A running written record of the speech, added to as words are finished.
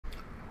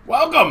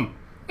Welcome!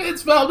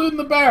 It's Valdune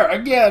the Bear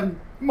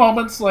again.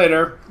 Moments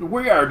later,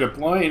 we are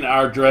deploying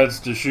our dreads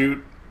to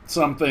shoot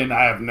something.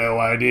 I have no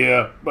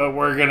idea, but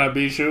we're gonna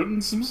be shooting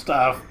some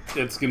stuff.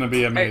 It's gonna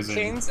be amazing.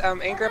 Alright, Canes,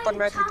 anchor up on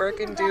Matthew Burke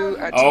and do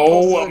 2 oh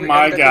pulses of your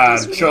my MWDs god,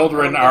 for me.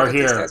 children I wanna are go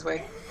this here. guy's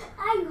way.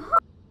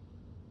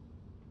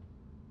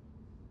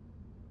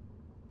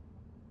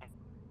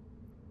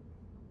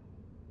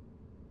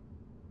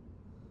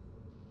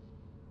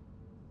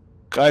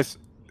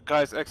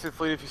 Guys, exit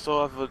fleet if you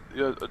still have a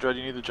dread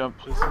you need to jump,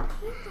 please. Oh,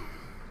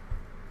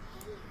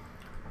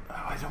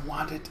 I don't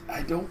want it.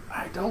 I don't.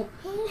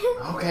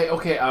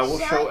 Okay, I will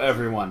show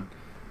everyone.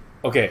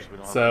 Okay,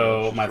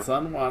 so my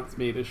son wants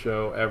me to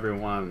show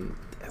everyone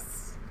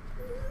this.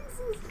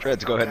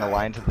 Dreads, go ahead and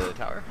align to the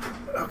tower.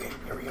 Okay,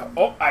 here we go.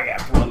 Oh, I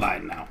have to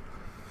align now.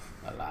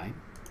 Align.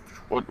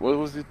 What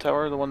was the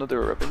tower, the one that they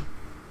were ripping?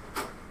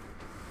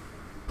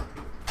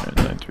 Alright,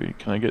 9-3.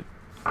 Can I get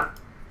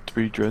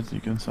 3 dreads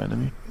you can assign to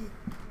me?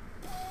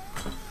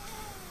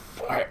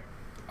 Alright.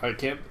 I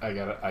can't. I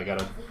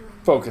gotta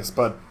focus,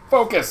 bud.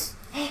 Focus!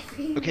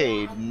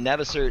 Okay,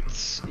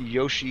 Naviserts,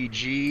 Yoshi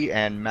G,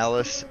 and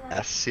Malice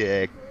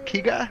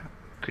Asikiga.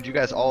 Could you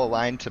guys all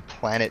align to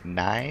Planet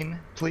 9,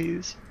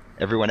 please?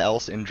 Everyone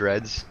else in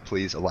Dreads,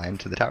 please align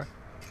to the tower.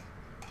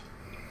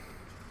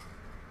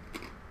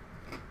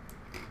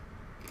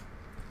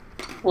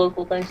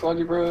 Local, thanks,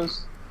 Logi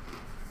Bros.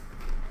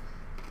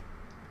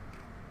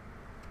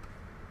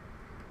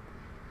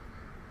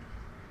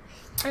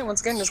 Alright,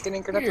 once again, just getting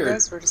anchored up, you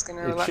guys. We're just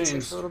gonna relax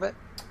here for a little bit.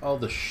 All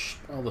the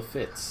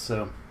fits,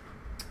 so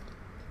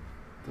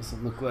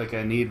doesn't look like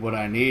I need what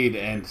I need,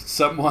 and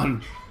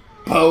someone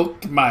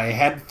poked my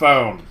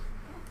headphone.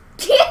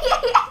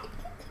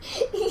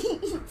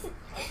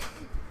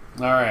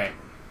 All right.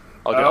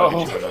 I'll get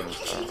you on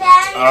this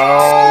tower.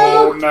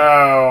 Oh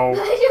no!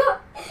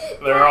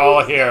 They're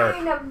all here.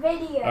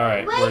 All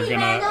right, we're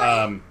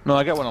gonna No,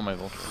 I got one on my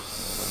Vulture.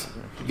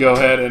 go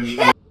ahead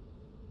and.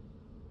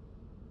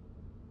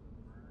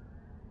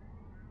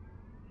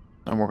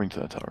 I'm warping to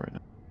that tower right now.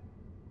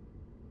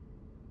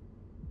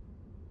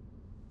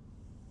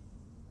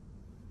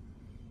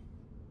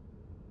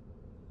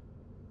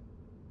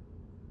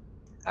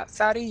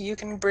 Fatty, you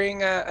can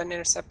bring an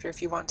interceptor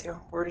if you want to.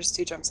 We're just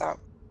 2 jumps out.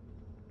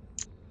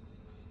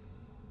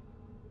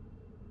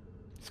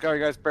 Sky,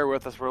 you guys bear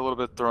with us. We're a little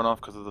bit thrown off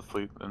because of the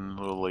fleet and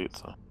a little late,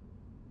 so.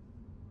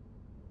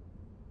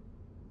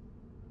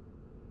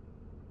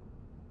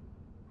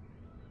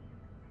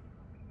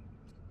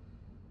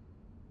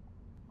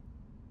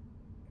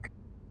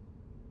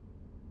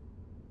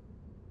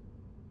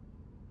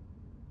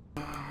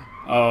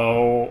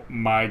 Oh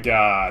my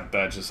God,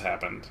 that just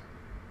happened.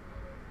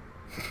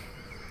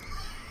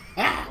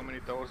 How many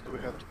towers do we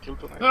have to kill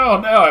tonight? Oh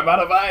no, I'm out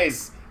of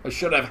ice. I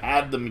should have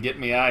had them get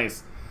me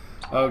ice.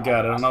 Oh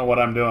God, I don't know what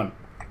I'm doing.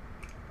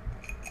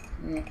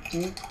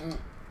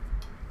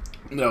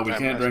 No, we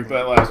can't drink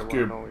that last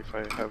cube.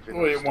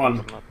 Wait,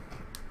 one.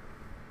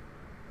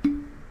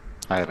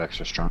 I have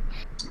extra strong.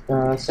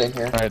 Same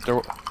here. Alright,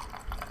 there.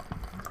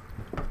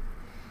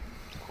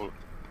 Cool.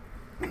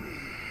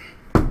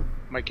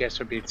 My guess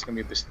would be it's gonna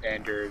be the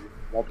standard.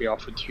 Won't be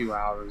off for 2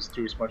 hours.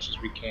 Do as much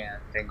as we can,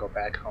 then go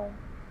back home.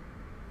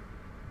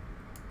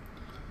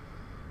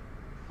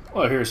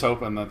 Well, here's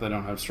hoping that they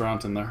don't have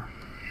Straunt in there.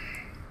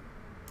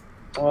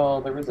 Well,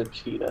 there was a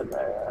cheetah in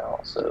there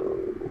also.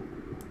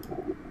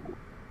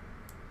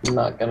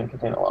 Not gonna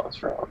contain a lot of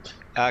strength.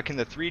 Can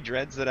the 3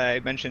 Dreads that I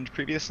mentioned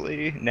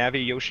previously,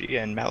 Navi, Yoshi,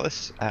 and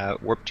Malice,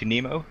 warp to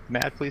Nemo?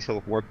 Mad, please. He'll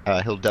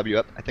W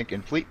up, I think,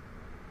 in fleet.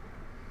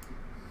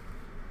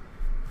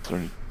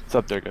 Sorry, it's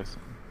up there, guys.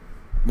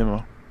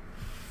 Nemo.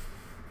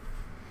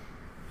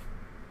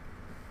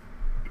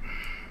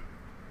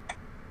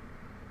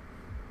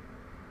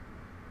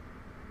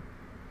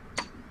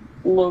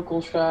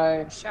 Local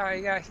Shy. Shy,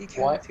 yeah, he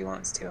can What? if he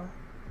wants to.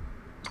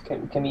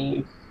 Can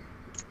he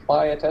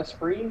fly a test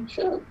free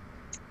ship?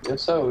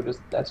 If so,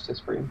 that's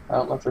just free. I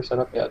don't know if they're set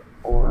up yet,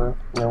 or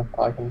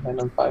I can hand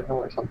them 5 mil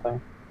or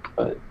something.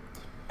 But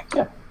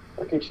yeah,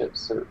 okay,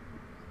 ships are.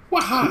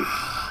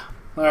 Waha!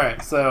 All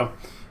right, so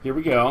here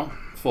we go.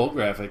 Full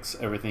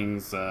graphics.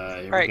 Everything's here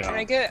Alright, we go. can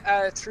I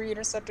get 3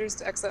 interceptors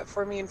to exit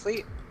for me in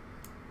fleet?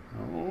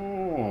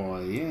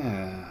 Oh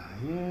yeah.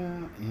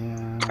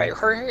 Alright,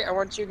 Jorge, I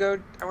want you to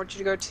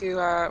go to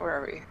where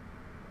are we?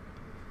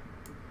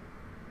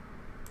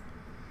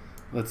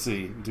 Let's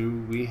see.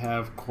 Do we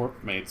have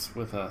corp mates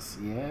with us?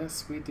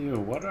 Yes, we do.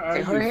 What are Okay,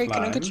 you Jorge, flying?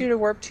 can I get you to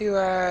warp to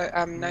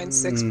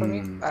 9-6 for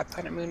me?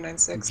 Planet Moon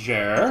 9-6.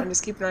 Jer? I'm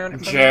just keeping an eye on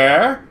it.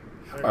 Jer?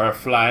 Are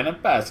flying a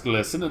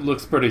basilisk, and it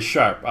looks pretty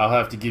sharp. I'll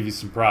have to give you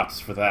some props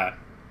for that.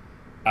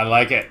 I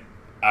like it.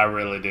 I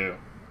really do.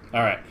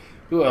 All right.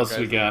 Who else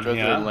we got Dreads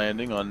are here?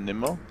 landing on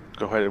Nemo.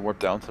 Go ahead and warp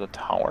down to the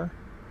tower.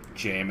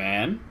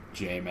 J-Man.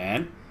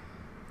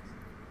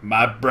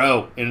 My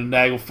bro in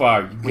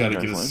Naglfar. You gotta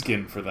guys get a land?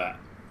 skin for that.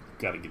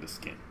 Gotta get a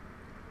skin.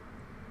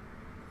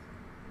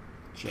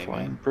 Flying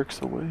J-Man,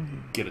 bricks away.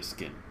 get a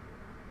skin.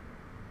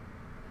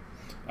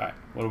 Alright,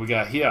 what do we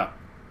got here?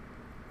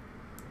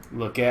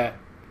 Look at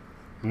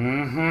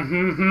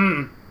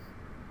Mm-hmm.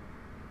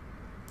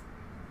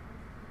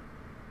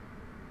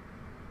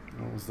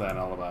 What was that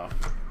all about?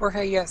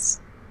 Jorge, yes.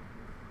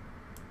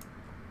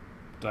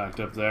 Docked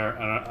up there.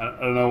 I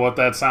don't know what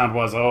that sound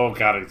was. Oh,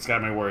 God, it's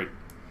got me worried.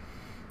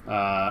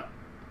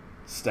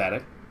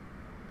 Static.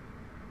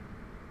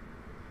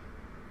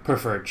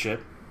 Preferred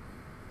ship.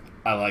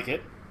 I like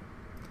it.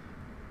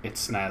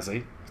 It's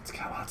snazzy. It's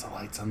got lots of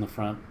lights on the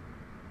front.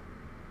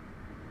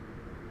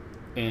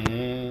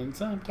 And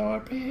some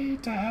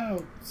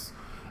torpedoes.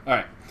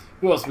 Alright.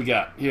 Who else we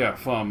got here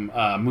from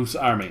Moose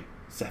Army?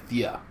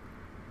 Sethia.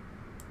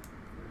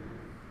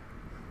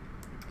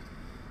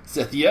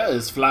 Sethia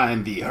is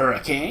flying the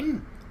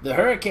Hurricane. The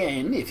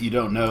Hurricane, if you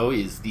don't know,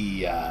 is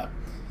the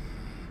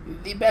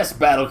best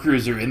battle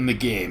cruiser in the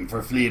game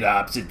for fleet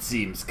ops, it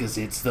seems, because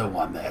it's the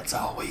one that's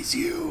always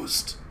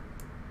used.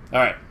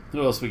 Alright,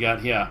 who else we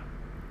got here?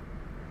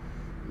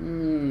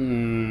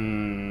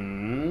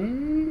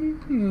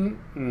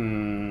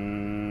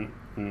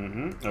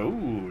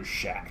 Oh,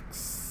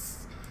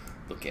 Shax.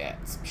 Look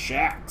at some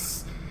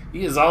Shax.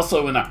 He is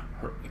also in a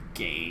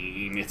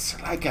Hurricane. It's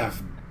like a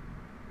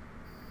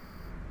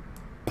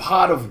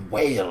pot of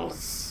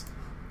whales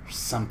or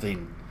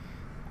something.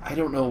 I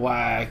don't know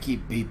why I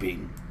keep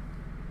beeping.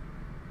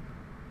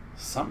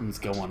 Something's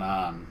going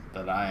on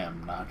that I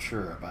am not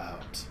sure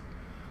about.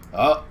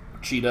 Oh,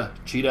 Cheetah.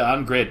 Cheetah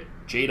on grid.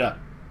 Cheetah.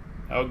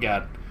 Oh,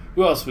 God.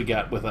 Who else we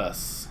got with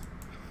us?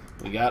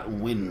 We got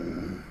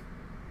Win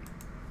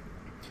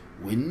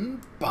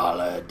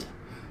Pollard.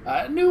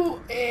 I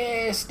knew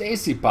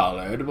Stacy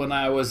Pollard when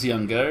I was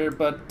younger,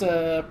 but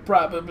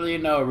probably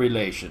no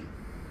relation.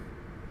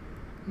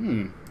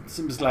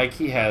 Seems like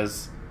he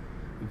has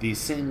the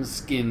same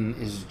skin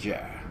as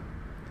Jar.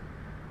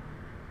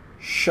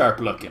 Sharp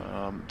looking.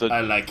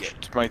 I like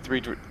it. My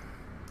three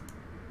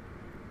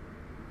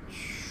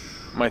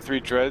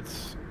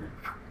dreads.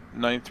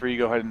 9-3,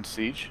 go ahead and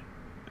siege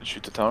and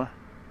shoot the tower.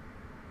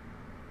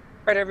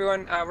 Right,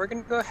 everyone, we're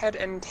going to go ahead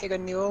and take a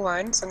new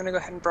line, so I'm going to go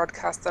ahead and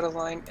broadcast that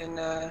align in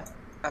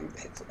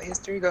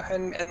history. Go ahead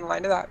and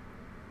align to that.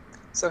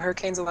 So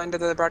Hurricane's aligned to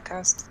the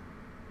broadcast.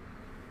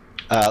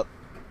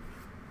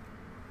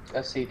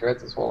 SC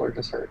dreads as well, or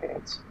just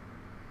Hurricanes?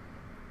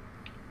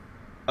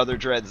 Other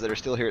dreads that are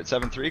still here at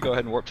 7-3, go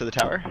ahead and warp to the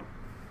tower.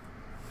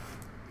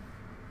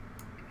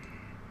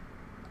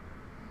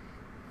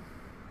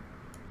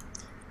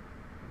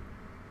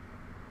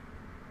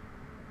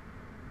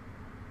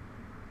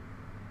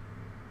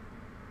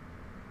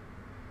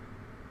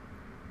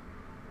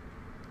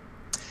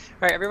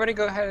 Alright, everybody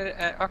go ahead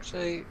and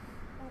actually...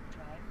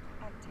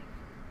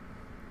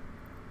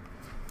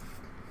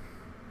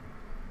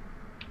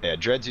 Yeah,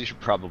 dreads, you should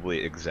probably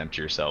exempt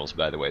yourselves,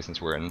 by the way,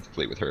 since we're in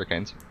fleet with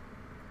Hurricanes.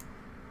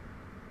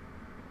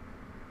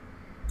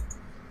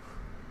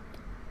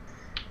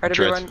 Alright,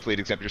 Dreads, everyone. fleet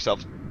exempt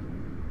yourselves.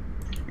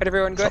 Alright,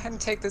 everyone, go ahead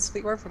and take this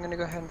fleet warp. I'm going to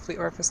go ahead and fleet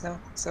warp us now,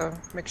 so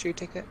make sure you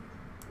take it.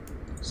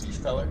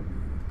 Siege color.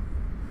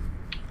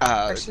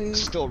 Actually...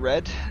 Still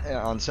red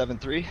on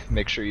 7-3.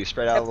 Make sure you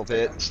spread out a little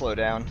bit, slow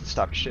down,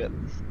 stop your ship.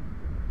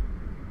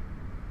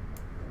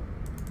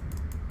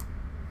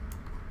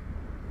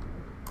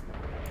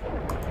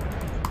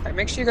 Alright,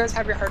 make sure you guys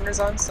have your hardeners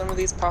on. Some of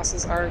these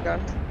passes are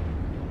gunned.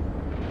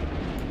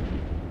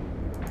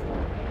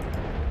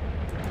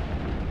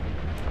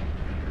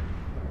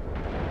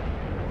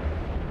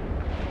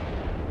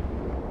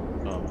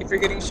 If you're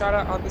getting shot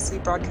at, obviously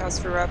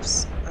broadcast for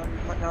reps,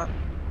 whatnot.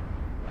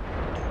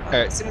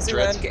 Alright, as soon as you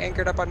dreads. land, get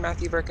anchored up on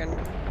Matthew Birkin.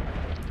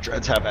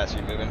 Dreads, how fast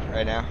are you moving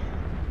right now?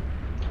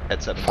 At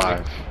 7-3.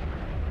 5.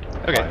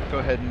 Okay, go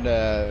ahead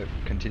and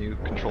continue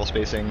control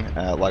spacing,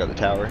 log out the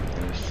tower,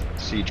 there's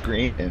siege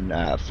green in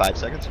 5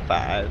 seconds.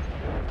 5,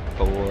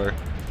 4,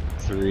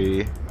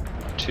 3,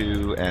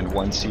 2, and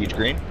 1 siege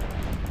green.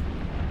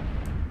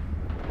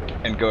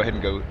 And go ahead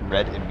and go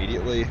red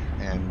immediately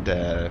and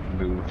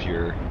move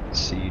your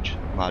siege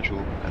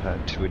module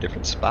to a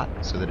different spot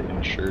so that it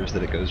ensures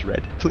that it goes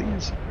red,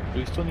 please. Do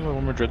we still need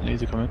one more dread that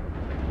needs to come in?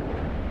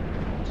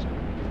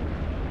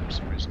 For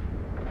some reason.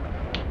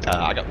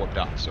 I got warped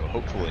off, so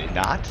hopefully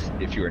not.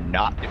 If you're at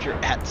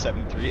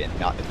 7-3 and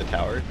not at the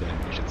tower,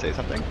 then you should say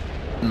something.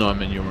 No,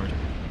 I'm in your word.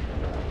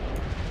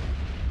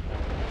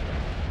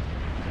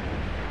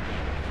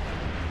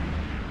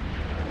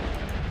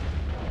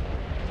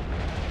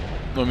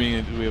 No, I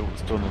mean, we have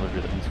still another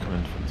grid that needs to come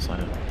in from the sign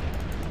up.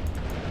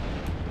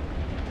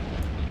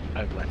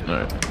 I've landed.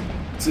 Alright.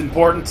 It's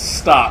important to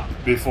stop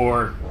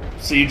before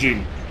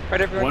sieging.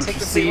 Right, everyone, Once take you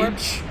the fleet warp.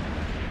 siege,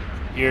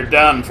 you're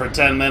done for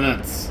 10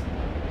 minutes.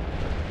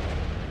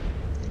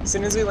 As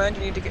soon as we land,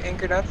 you need to get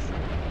anchored up.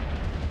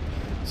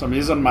 So I'm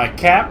using my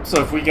cap,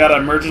 so if we got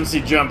an emergency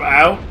jump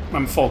out,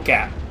 I'm full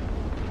cap.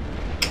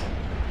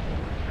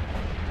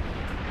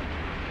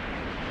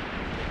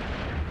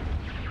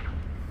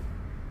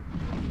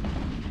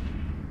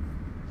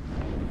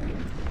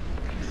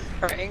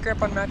 Alright, anchor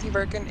up on Matthew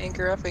Birkin,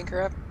 anchor up,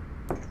 anchor up.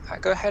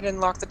 Go ahead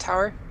and lock the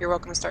tower. You're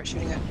welcome to start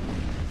shooting it.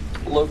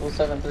 Local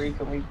 7-3,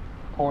 can we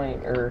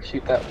point or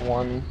shoot that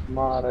one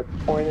mod I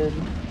pointed?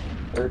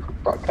 or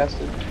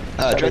broadcasted?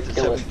 Dreads at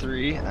Kill it.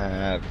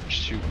 7-3.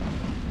 Shoot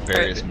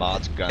various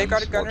mods, guns, They've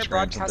got a warp gunner,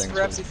 scramps, and broadcast things. for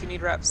reps if you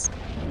need reps.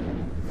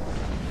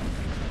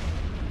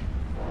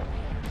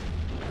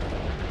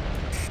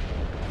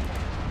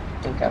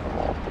 I think I have them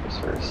all for this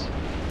first.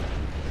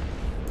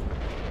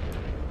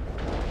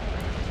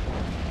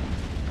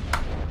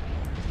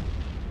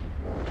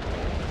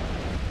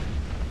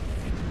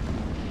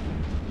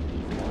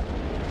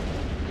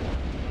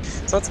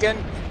 So once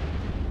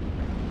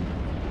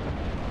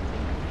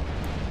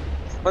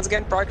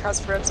again,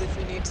 broadcast for reps if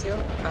you need to.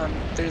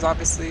 There's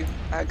obviously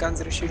guns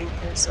that are shooting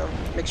here, so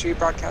make sure you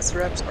broadcast for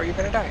reps or you're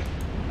gonna die.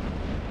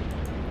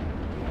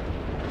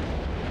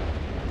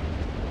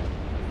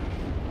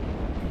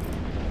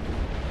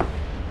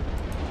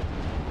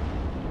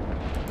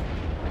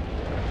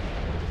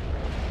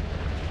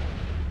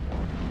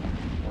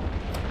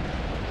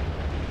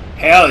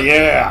 Hell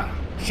yeah!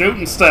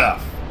 Shooting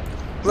stuff.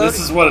 Load, This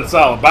is what it's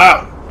all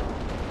about.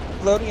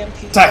 load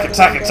EMP. Attack,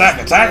 attack,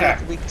 attack,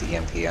 attack. Weak to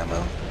EMP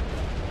ammo.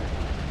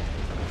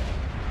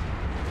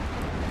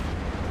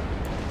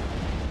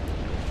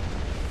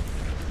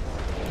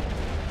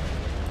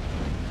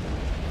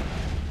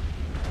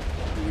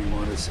 Do we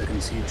want a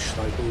second siege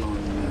cycle on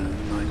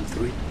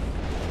 9-3?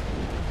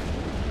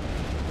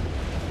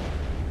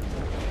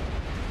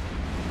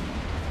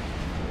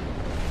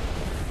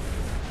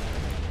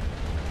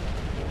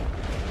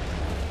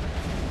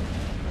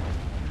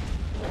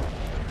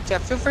 Yeah,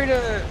 feel free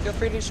to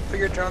put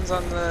your drones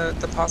on the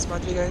POS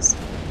mod, you guys.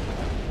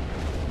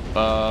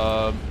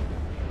 9-3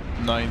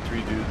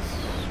 dudes,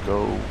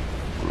 go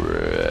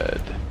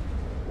red.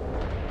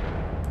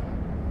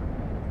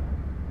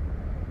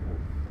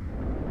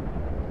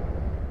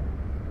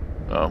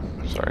 Oh,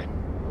 sorry.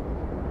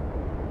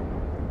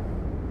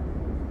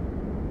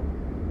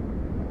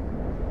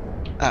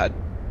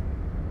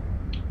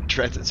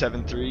 Dreads at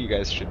 7-3. You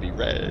guys should be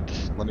red.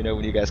 Let me know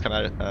when you guys come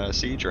out of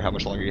siege or how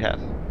much longer you have.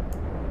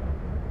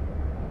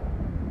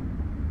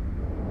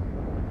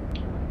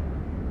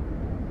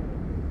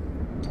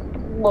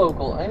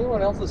 Local.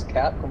 Anyone else's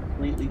cap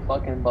completely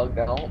fucking bugged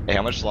out? Hey,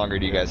 how much longer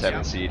do you guys have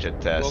in siege at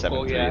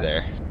 7-3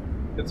 there?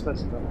 It's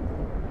messed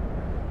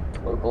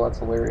up. Local, that's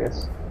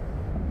hilarious.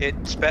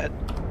 It's bad.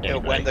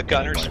 When the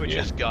gunner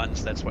switches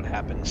guns, that's what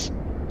happens.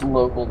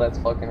 Local, that's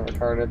fucking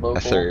retarded. Local.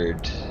 A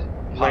third.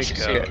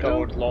 Costco.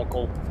 Code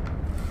local.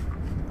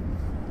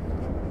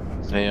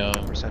 Hey,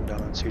 Percent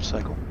done on siege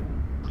cycle.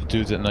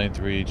 dudes at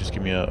 9-3, just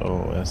give me a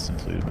OOS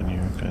included when you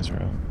guys are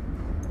out.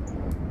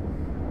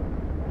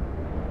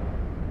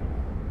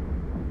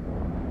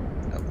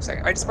 Sorry,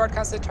 I just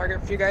broadcasted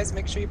target for you guys.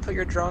 Make sure you put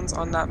your drones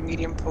on that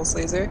medium pulse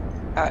laser.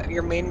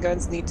 Your main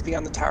guns need to be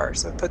on the tower,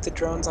 so put the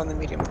drones on the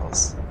medium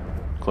pulse.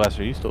 Class,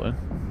 are you still in?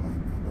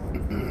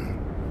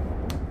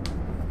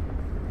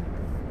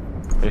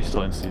 Are you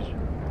still in siege?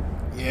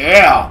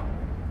 Yeah!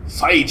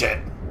 Siege it!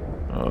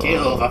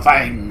 Kill the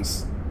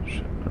fangs!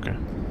 Shit, okay.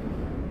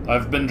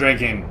 I've been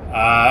drinking.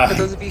 For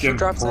those of you who Can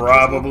dropped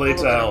probably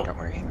tell. Don't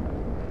worry.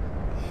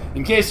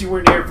 In case you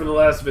weren't here for the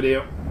last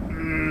video,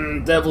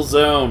 Devil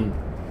Zone.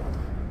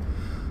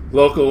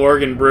 Local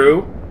Oregon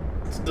brew.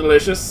 It's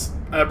delicious.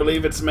 I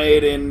believe it's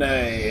made in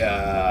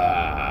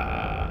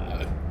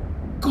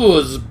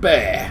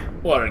Gooseberry,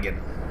 Oregon.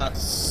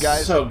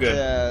 Guys, so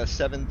good.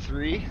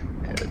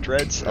 7-3.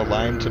 Dreads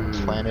aligned to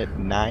planet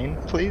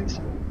 9, please.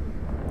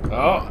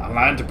 Oh,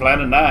 aligned to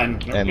Planet 9.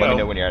 There And we let me go.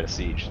 know when you're out of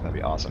siege. That'd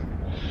be awesome.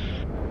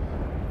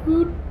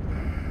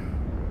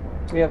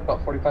 We have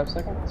about 45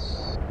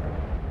 seconds.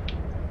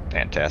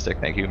 Fantastic,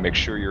 thank you. Make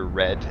sure you're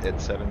red at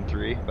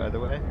 7-3, by the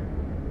way.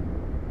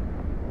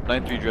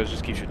 9-3 Dreads,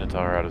 just keep shooting the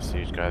tower out of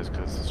siege, guys,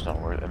 because it's not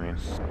worth. I mean,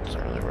 it's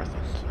not really worth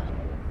it.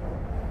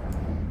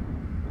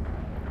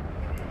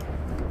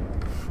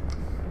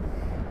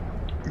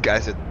 So.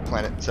 Guys at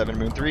planet 7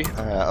 Moon 3,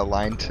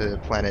 align to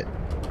planet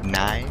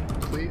 9,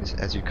 please,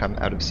 as you come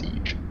out of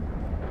siege.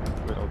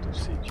 We're out of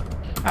siege.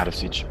 Out of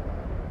siege.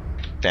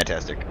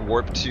 Fantastic.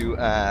 Warp to,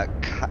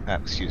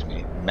 excuse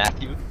me,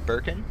 Matthew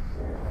Birkin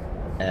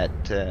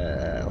at,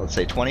 let's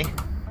say 20.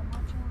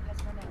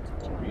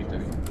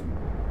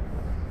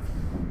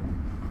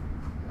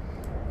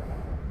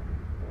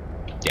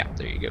 Yeah,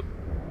 there you go.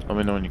 Let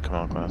me know when you come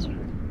out, class.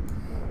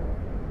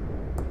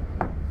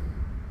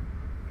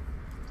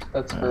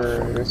 That's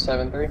for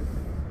 7-3.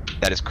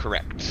 That is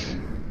correct.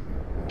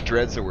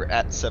 Dreads that were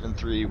at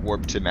 7-3,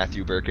 warp to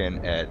Matthew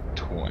Birkin at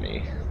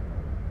 20.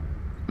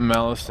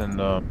 Malice and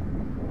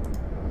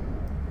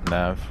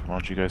Nav, why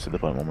don't you guys hit the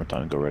button one more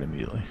time and go right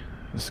immediately?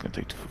 This is gonna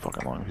take too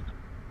fucking long.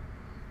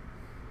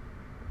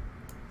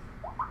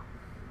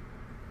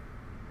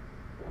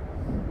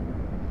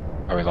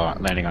 Are we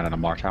landing on an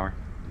MR tower?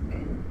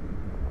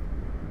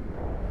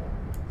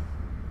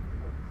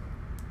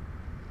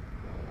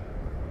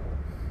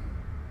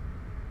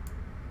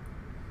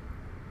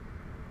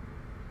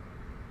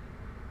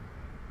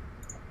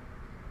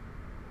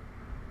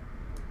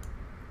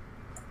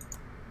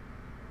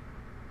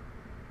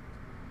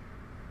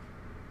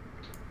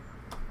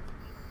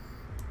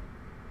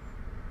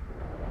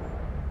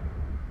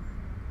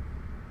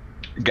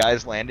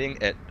 Guys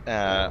landing at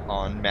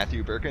on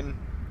Matthew Birkin,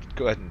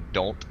 go ahead and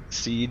don't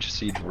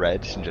siege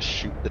red, and just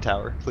shoot the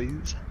tower,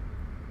 please.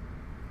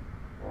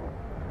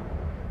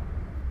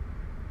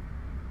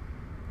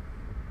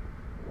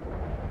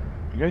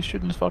 You guys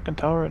shooting this fucking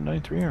tower at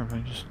 9-3 or am I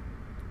just...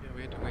 Yeah,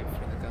 we had to wait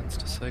for the guns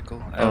to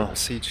cycle. Oh.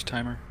 Siege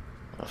timer.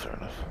 Oh, fair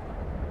enough.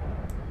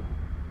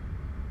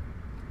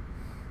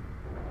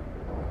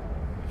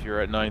 If you're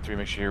at 9-3,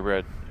 make sure you're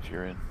red if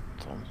you're in.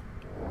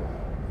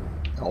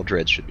 All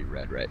dreads should be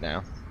red right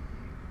now.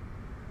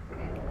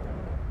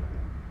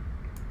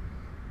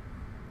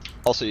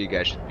 Also, you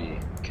guys should be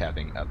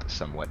capping up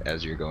somewhat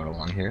as you're going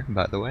along here,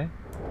 by the way.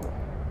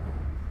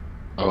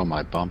 Oh,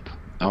 my bump.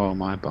 Oh,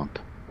 my bump.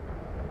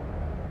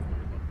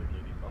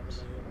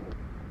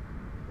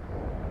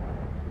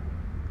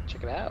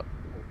 Check it out.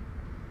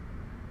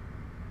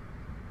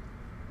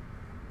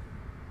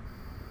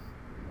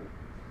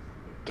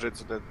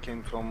 Dreads that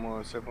came from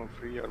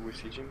 7-3, are we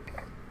sieging?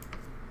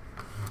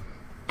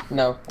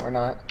 No, we're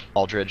not.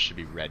 All dreads should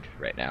be red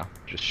right now,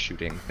 just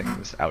shooting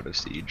things out of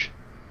siege.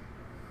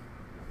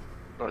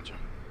 Roger.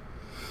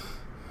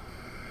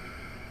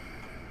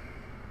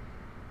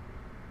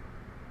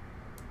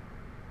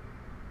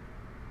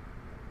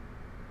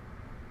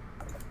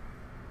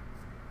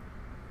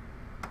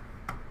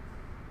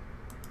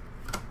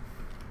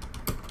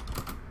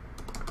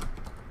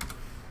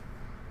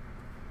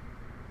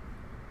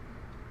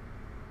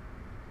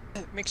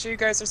 Make sure you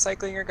guys are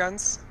cycling your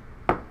guns.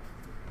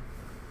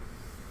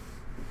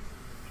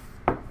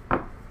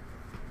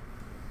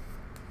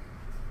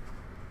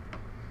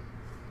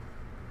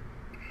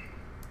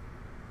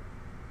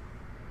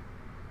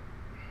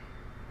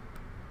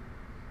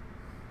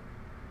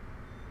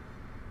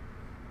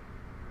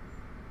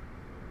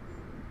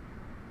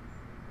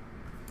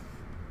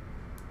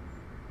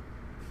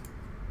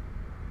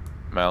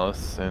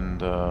 Malice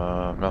and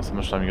Malice, how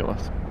much time you got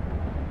left?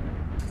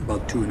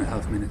 About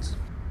 2.5 minutes.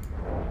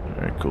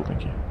 Alright, cool,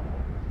 thank you.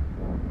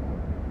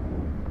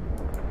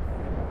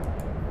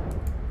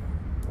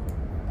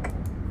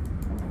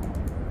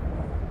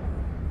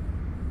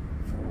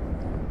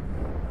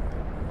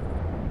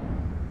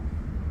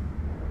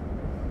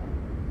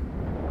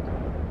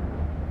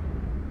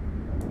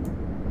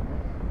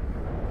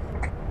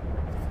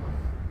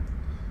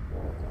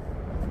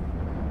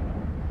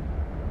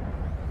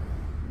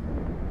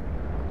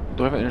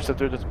 Do I have an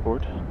interceptor that's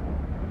bored?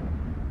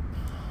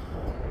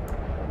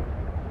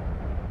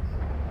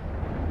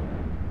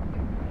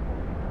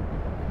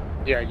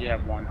 Yeah, you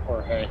have one,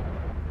 Jorge.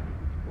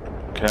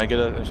 Can I get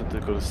an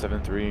interceptor to go to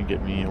 7-3 and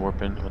get me a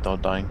warp in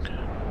without dying?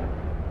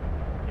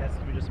 Yes,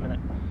 give me just a minute.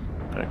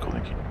 Alright, cool,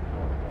 thank you.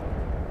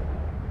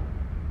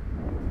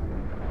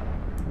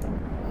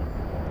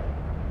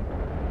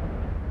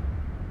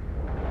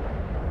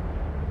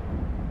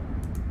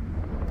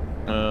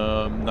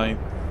 Um,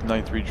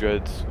 9-3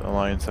 dreads,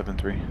 Alliance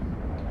 7-3.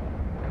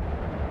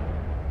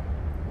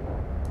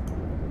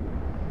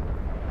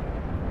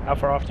 How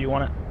far off do you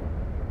want it?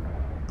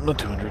 Not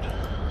 200.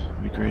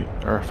 Would be great.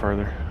 Or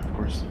farther, of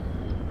course.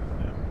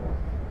 Yeah.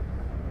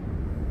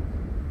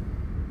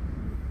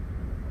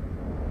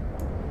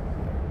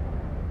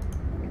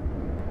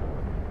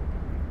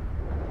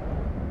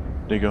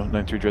 There you go.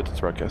 9-3 dreads, it's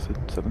broadcasted.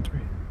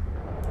 7-3.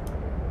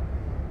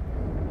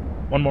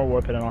 One more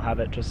warp it and I'll have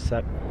it. Just a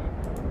sec.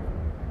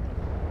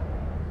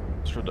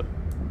 Sure.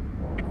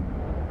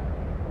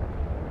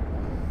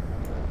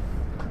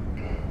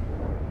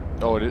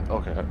 Oh, it is?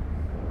 Okay.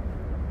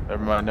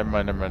 Never mind.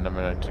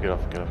 Just get off.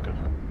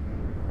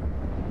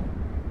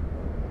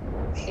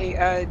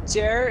 Hey,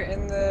 Jer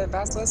in the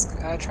Basilisk,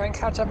 try and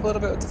catch up a little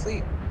bit with the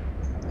fleet.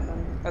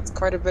 That's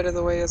quite a bit of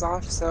the way is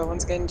off, so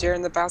once again, Jer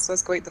in the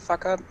Basilisk, wait the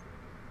fuck up.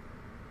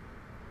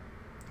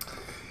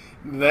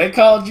 They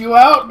called you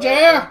out,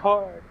 Jer?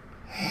 Hard.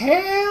 Hell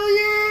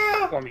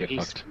yeah! I mean,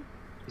 he's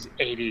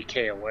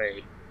 80k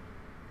away.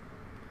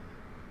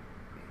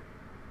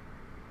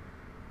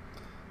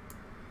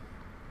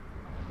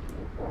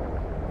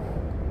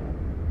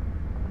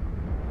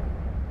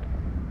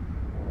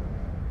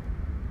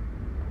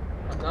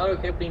 I'm not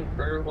okay being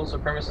vertical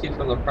supremacy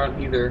from the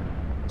front either,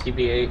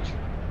 TBH.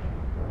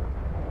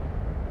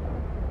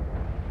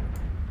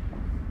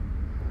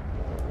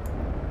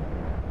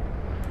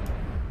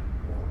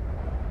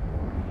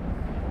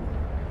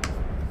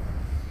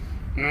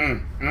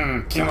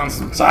 Killing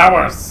some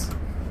towers.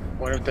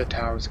 One of the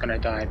towers gonna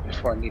die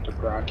before I need to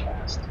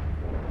broadcast.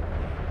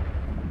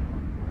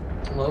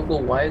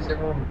 Local, why is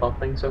everyone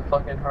buffing so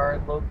fucking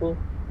hard, Local?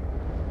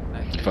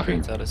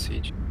 Fucking out of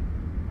siege.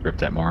 Rip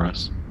that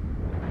Moros.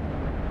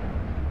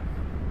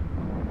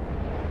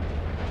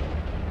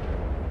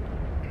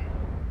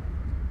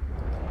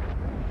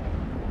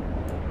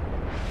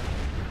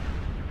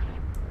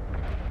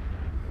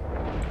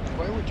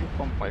 Why would you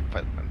pump my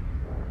Fightman?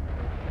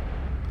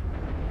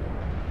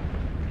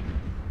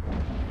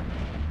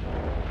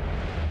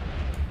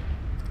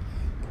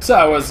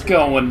 Towers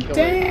going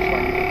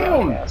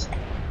down.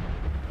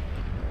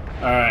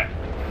 Alright.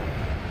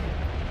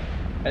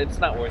 It's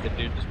not worth it,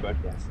 dude. Just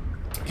broadcast.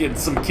 Getting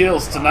some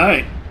kills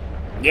tonight.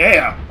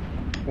 Yeah.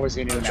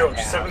 Wasn't even George,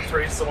 at half.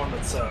 7-3 is the one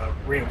that's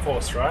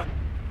reinforced, right?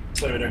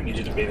 So we don't need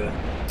you to be there.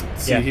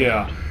 See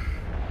here.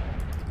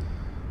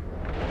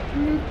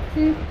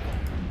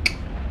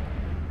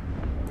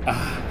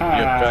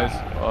 Yep, guys.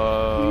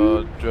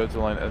 Dreads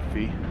align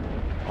FV.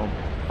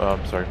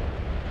 Sorry.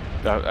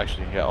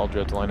 Actually, yeah, all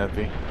dreads align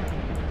FV.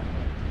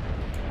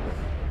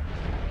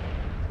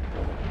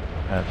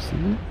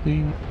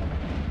 Absolutely.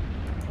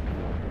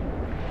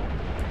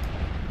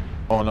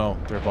 Oh no,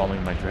 they're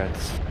bombing my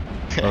dreads.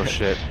 Oh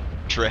shit.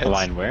 Dreads.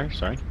 Align where?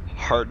 Sorry.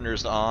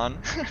 Hardeners on.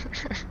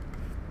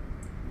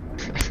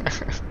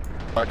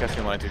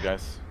 Broadcasting line 2,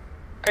 guys.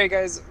 Alright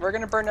guys, we're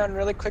gonna burn down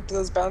really quick to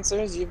those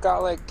bouncers. You've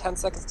got like 10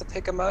 seconds to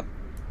pick them up.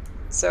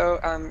 So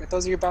if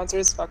those are your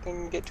bouncers,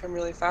 fucking get to them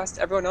really fast.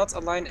 Everyone else,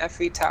 align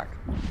FV TAC.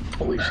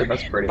 Holy shit,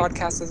 that's pretty.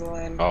 Podcast is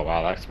aligned. Oh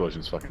wow, that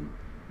explosion's fucking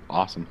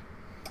awesome.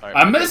 Right,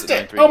 I missed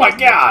it! Oh my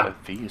god!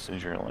 FV as soon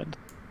as you're aligned.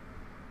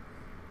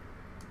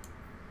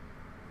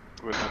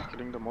 We're not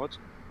killing the mods.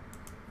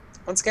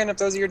 Once again, if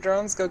those are your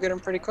drones, go get them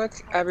pretty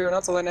quick. Everyone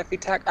else, align FV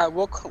TAC.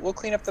 We'll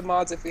clean up the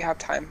mods if we have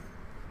time.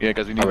 Yeah,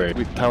 guys, we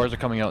need towers are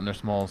coming out and they're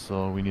small,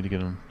 so we need to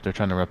get them. They're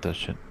trying to rep that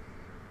shit.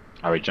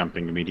 Are we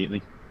jumping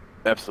immediately?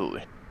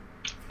 Absolutely.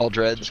 All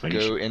dreads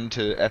go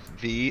into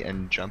FV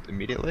and jump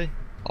immediately.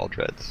 All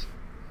dreads.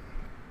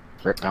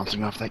 Rip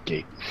bouncing off that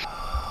gate.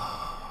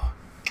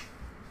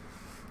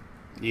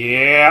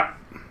 Yeah,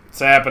 it's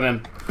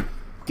happening.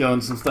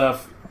 Killing some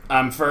stuff.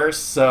 I'm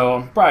first, so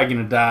I'm probably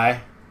gonna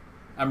die.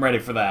 I'm ready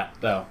for that,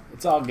 though.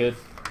 It's all good.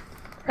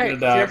 Alright,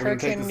 if you're a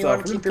hurricane and you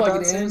want to keep your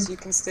bouncers, you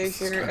can stay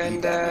here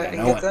and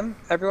get them.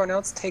 Everyone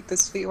else, take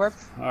this fleet warp.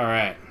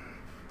 Alright.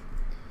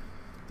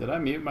 Did I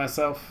mute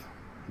myself?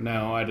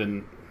 No, I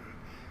didn't.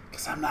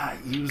 Because I'm not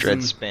using... Dread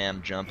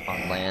spam jump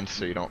on land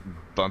so you don't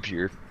bump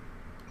your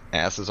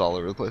asses all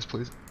over the place,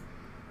 please.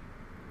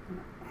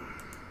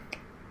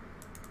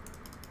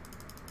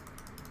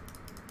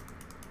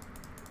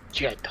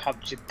 Yeah,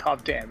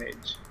 top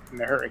damage from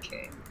the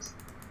hurricanes.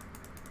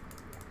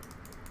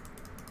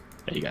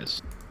 Hey, you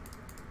guys.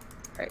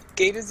 Alright,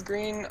 gate is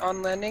green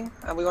on landing.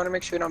 We want to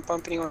make sure we don't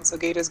bump anyone, so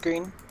gate is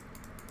green.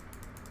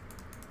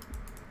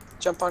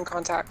 Jump on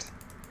contact.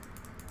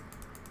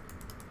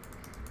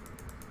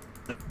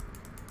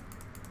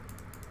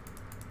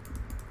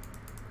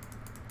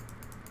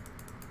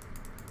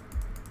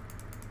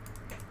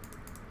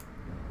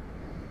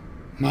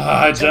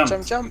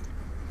 Jump.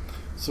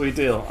 Sweet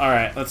deal.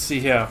 Alright, let's see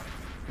here.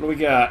 What do we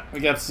got?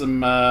 We got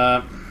some,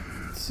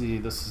 let's see,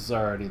 this is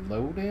already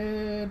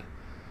loaded.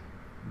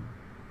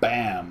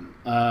 Bam.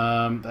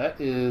 That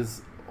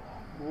is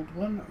old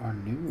one or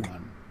new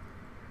one?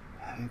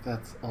 I think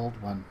that's old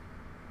one.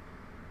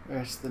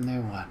 Where's the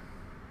new one?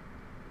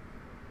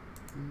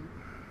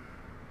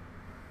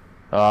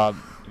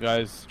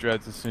 Guys,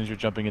 dreads, as soon as you're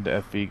jumping into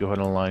FV, go ahead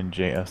and align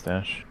JS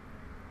dash.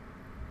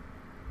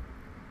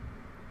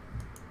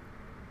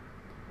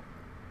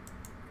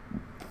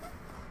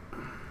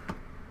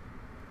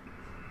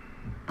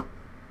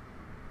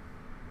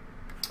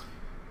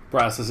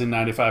 Processing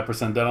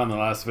 95% done on the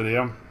last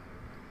video.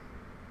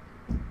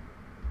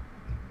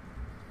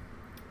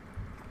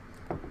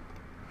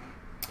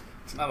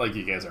 It's not like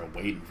you guys are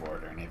waiting for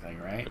it or anything,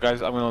 right?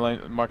 Guys, I'm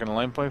gonna mark an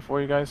align point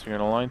for you guys. You're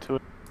gonna align to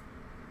it.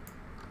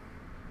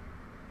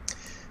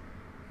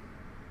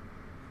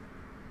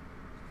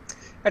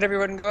 Alright,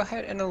 everyone, go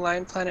ahead and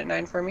align Planet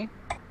 9 for me.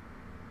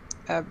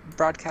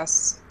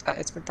 Broadcasts.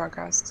 It's been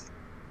broadcast.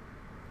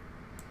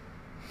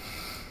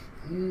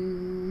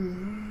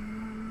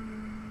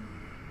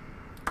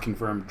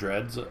 Confirm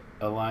Dreads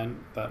align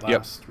that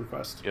last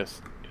request?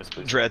 Yes,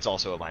 please. Dreads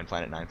also align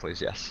Planet 9,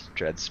 please, yes.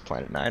 Dreads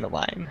Planet 9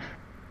 align.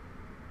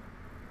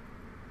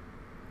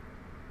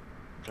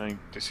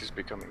 This is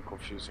becoming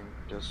confusing,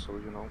 just so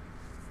you know.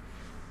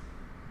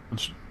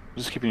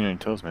 Just keeping you on your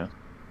toes, man.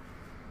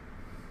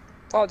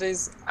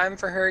 Apologies, I'm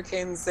for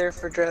hurricanes, they're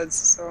for dreads,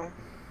 so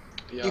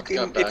Yeah, you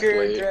can, if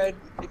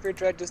you're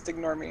dread, just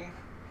ignore me.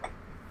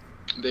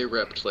 They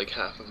repped like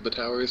half of the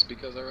towers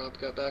because our op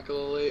got back a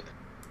little late.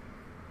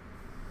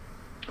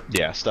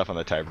 Yeah, stuff on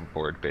the type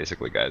board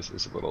basically, guys,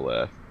 is a little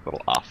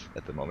off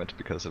at the moment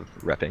because of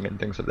repping and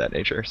things of that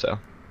nature. So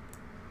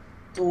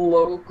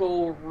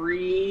local.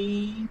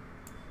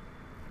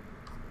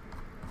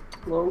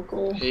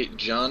 Hey,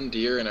 John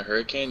Deere in a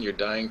hurricane, you're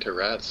dying to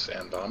rats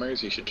and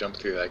bombers. You should jump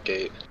through that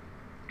gate.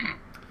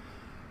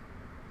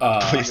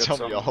 Please tell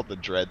me all the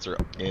dreads are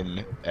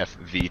in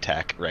FV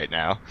TAC right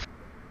now.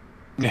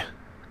 Yeah.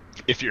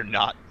 If you're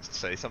not,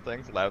 say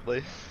something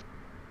loudly.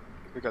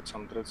 We got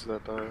some dreads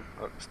that are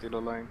still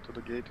aligned to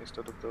the gate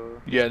instead of the...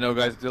 Yeah, no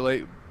guys,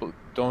 delay.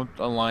 Don't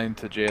align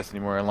to JS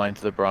anymore. Align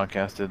to the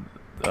broadcasted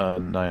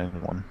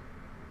 9-1.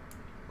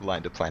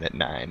 Align to Planet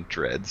 9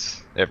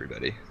 dreads.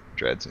 Everybody,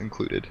 dreads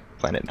included.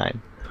 Planet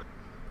 9.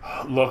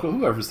 Local,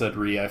 whoever said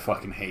I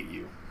fucking hate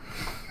you.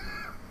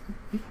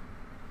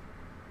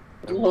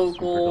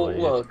 Local,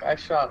 look, I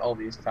shot all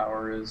these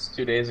towers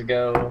 2 days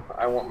ago.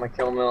 I want my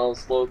kill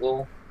mills,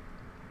 local.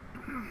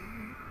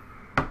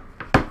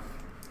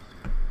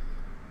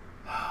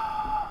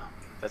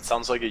 That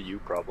sounds like a you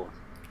problem.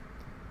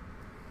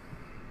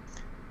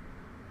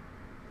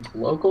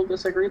 Local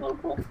disagree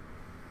local?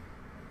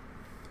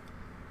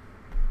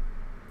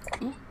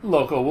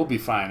 Local, we'll be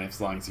fine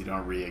as long as you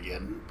don't re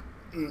again.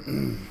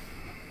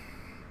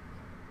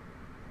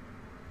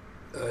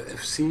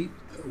 FC,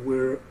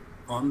 we're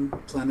on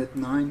planet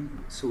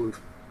 9, so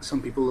if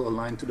some people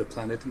align to the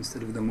planet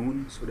instead of the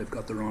moon, so they've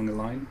got the wrong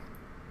align.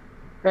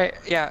 Right,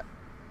 yeah.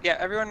 Yeah,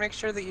 everyone make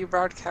sure that you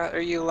broadcast,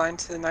 or you align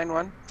to the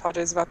 9-1.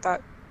 Apologize about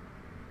that.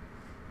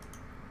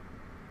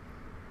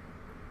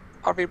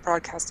 I'll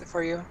rebroadcast it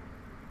for you.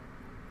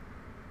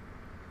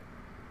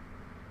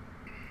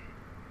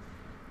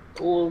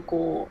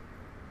 Local.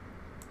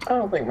 I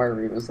don't think my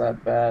read was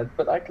that bad,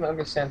 but I can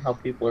understand how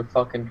people are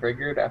fucking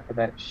triggered after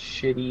that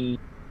shitty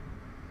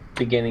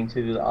beginning to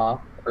do the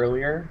off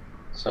earlier.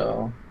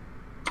 So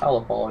I'll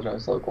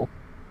apologize, local.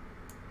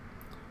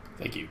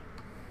 Thank you.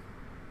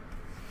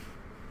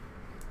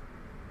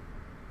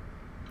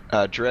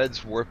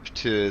 Dreads, warp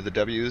to the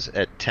W's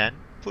at 10,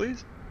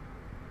 please.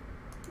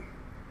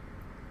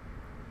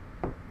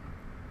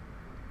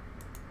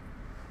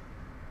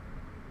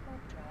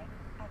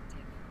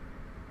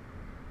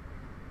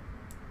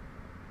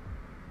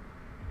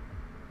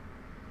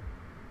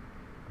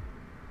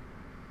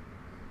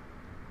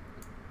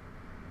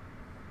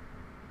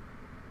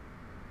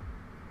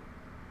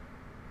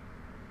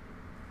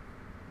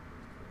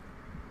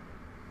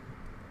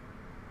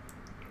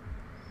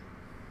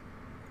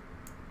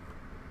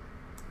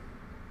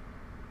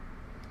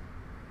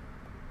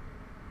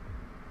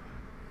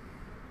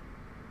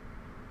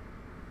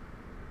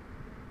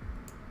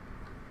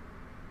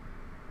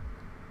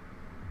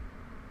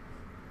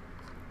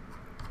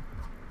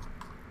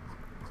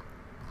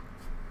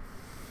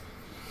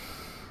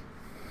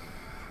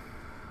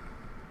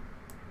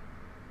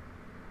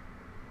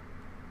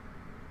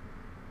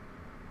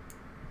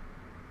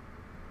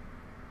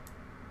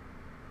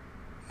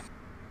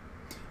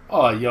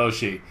 Oh,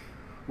 Yoshi,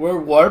 we're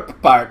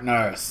warp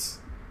partners.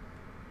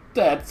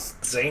 That's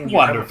Zane, you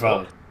haven't wonderful.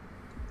 warped?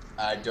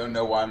 I don't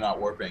know why I'm not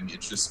warping.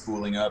 It's just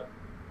spooling up.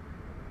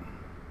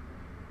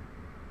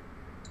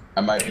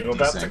 I might be You're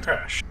about to desync.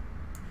 crash.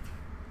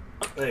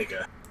 There you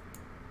go.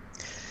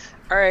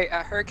 Alright,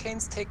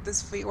 Hurricanes take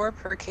this fleet warp.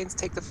 Hurricanes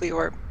take the fleet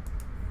warp.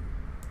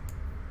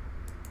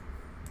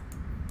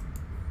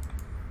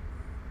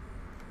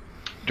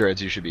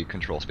 Dreads, you should be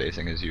control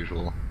spacing as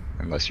usual.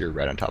 Unless you're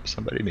right on top of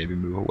somebody, maybe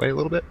move away a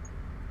little bit.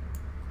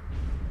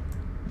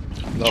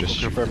 Local Just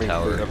shoot the confirming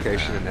tower, fleet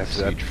location and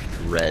FZ. siege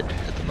red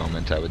at the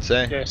moment, I would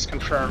say. Yes,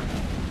 confirm.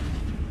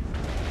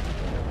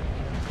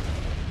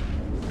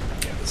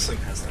 Yeah, this thing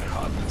has that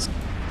hotness.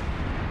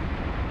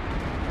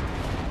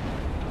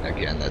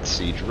 Again, that's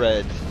siege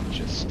red.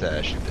 Just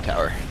shoot the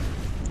tower.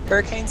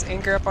 Hurricanes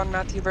anchor up on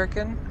Matthew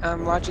Birkin.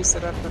 Logi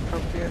set up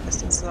appropriate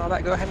distance and all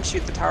that. Go ahead and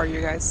shoot the tower,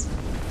 you guys.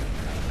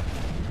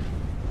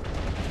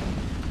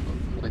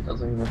 It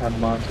doesn't even have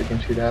mods we can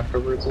shoot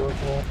afterwards,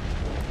 local.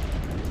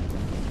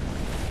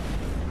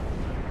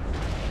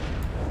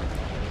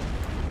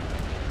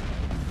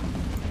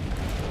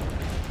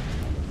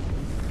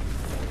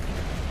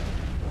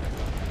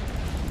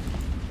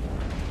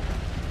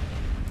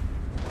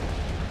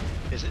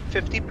 Is it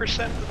 50%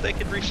 that they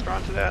can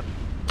respawn to that?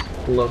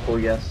 Local,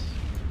 yes.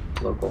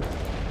 Local.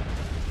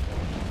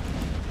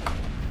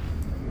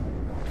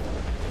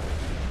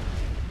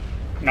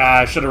 Nah,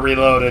 I should have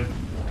reloaded.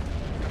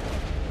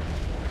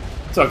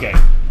 It's okay.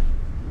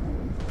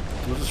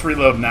 We'll just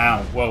reload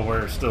now while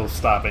we're still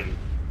stopping.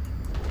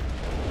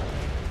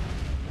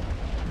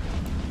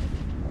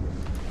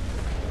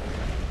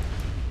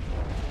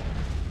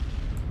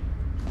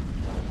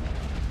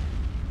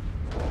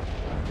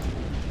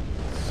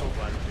 So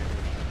glad we're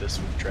doing this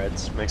with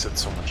dreads. Makes it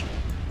so much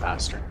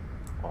faster.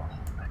 Oh,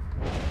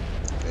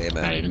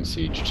 Amen. Not even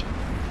sieged.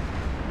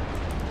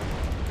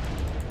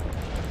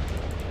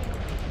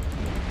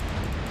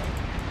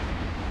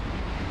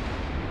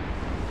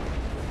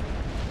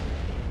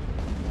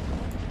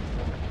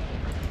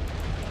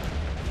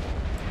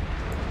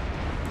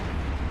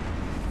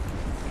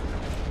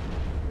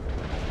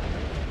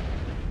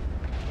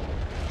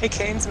 Hey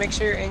Canes, make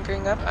sure you're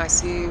anchoring up. I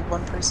see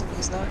one person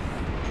who's not.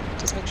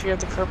 Just make sure you have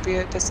the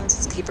appropriate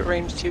distance. Keep it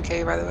range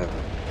 2k, by the way.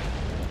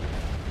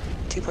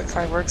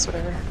 2.5 works,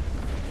 whatever.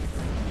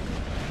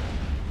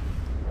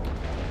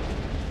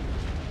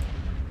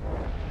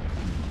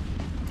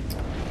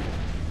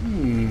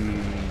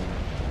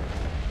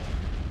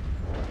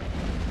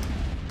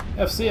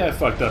 FC, I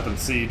fucked up and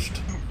sieged.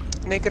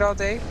 Naked all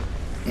day?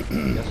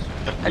 Yes.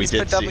 I We just did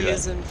put see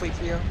W's that. in fleet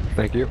for you.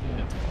 Thank you.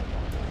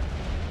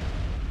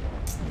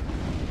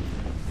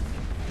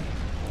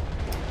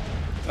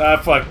 I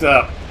fucked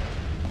up.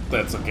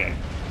 That's okay.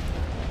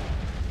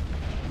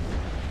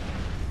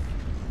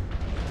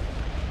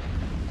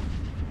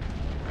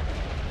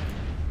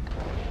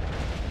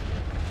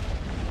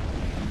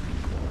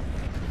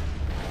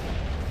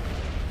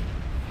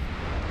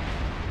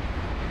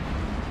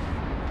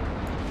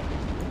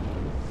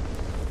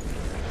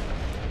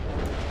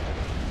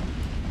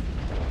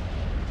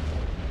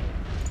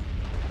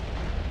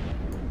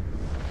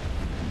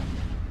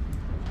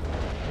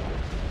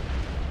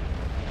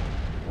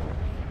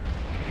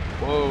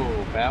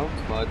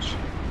 Bounce much.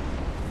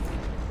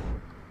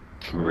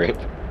 Rip.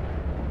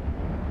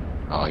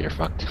 Oh, you're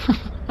fucked.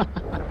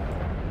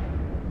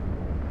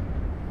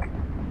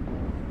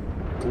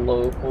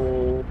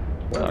 Local.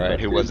 Alright,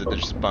 who was it that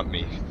just bumped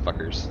me,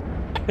 fuckers?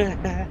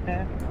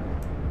 I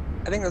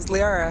think it was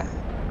Liara.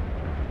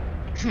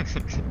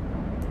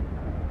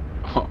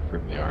 Oh,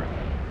 rip Liara.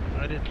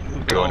 I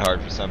didn't. Going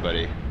hard for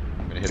somebody.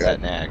 I'm gonna hit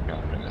that nag. No,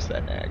 I'm gonna miss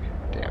that nag.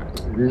 Damn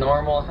it.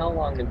 Normal. How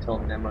long until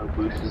Nemo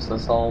bushes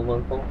us all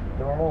local?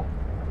 Normal.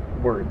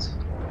 Words.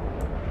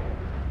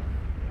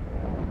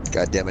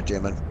 God damn it,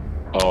 Jamin.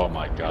 Oh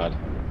my god.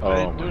 I Oh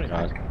didn't do my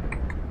anything.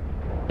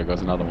 god. There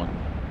goes another one.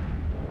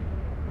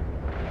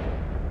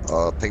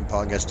 Ping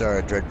pong has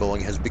started. Dread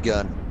bowling has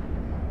begun.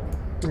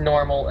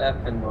 Normal F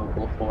and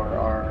local for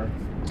our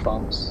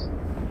bumps.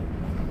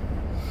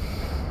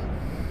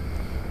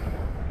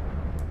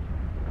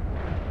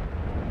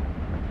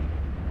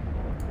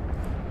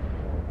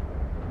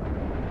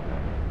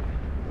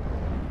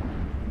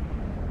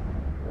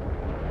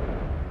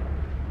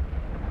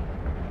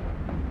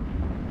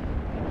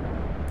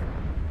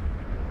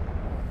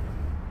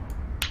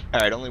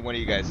 Alright, only one of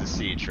you guys is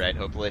siege, right?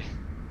 Hopefully.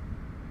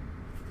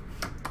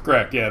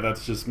 Correct, yeah,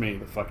 that's just me,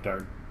 the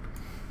fucktard.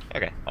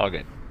 Okay, all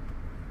good.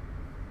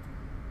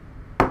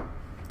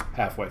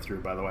 Halfway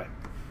through, by the way.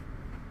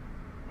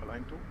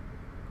 Line 2.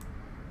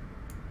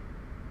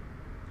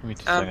 Give me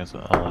 2 seconds.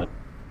 I'll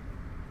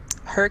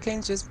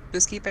Hurricanes, just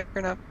keep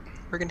picking up.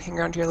 We're gonna hang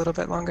around here a little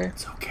bit longer.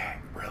 It's okay,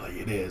 really,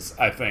 it is,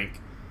 I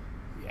think.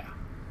 Yeah.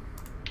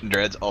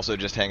 Dreads, also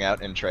just hang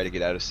out and try to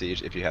get out of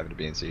siege if you happen to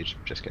be in siege.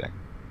 Just kidding.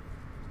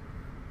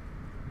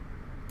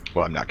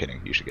 Well, I'm not kidding.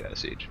 You should get out of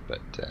siege,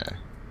 but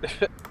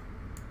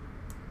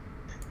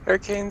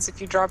Hurricanes,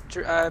 if you dropped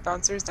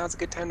bouncers, now's a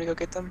good time to go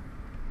get them.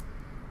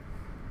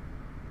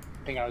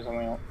 I think I was the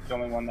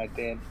only one that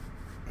did.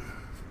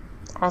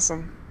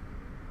 Awesome.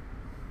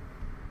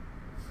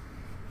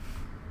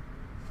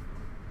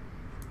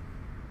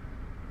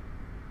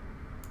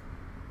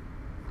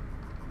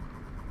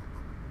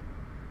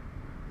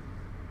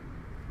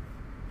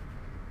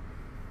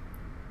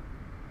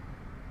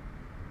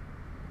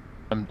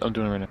 I'm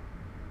doing it right now.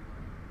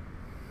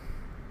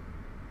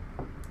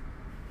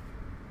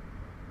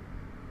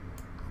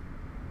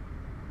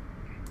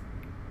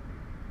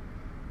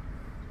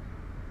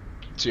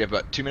 so you have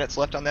about 2 minutes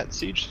left on that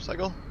siege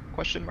cycle?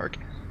 Question mark.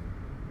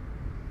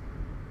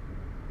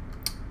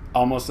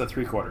 Almost at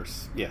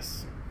 3/4,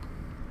 yes.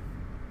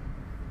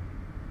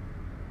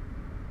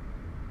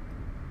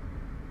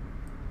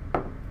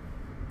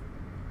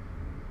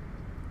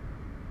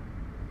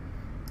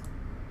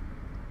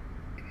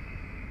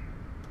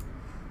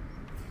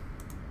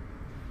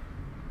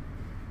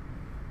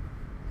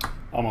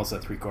 Almost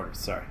at 3/4,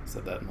 sorry.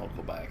 Said that in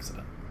local by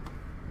accident.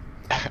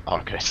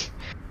 Oh, good.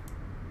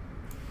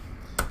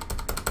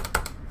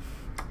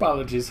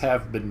 Apologies,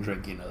 have been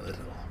drinking a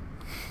little.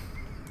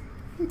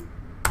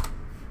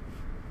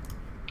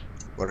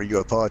 What are you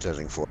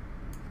apologizing for?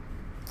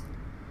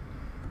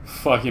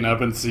 Fucking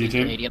up and sieging.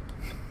 Canadian.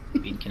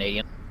 Being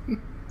Canadian.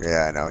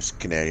 Yeah, I know. It's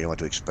Canadian. What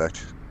to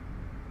expect?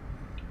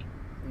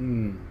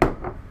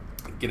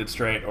 Get it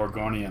straight,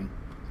 Oregonian.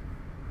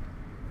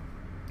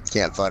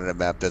 Can't find it. A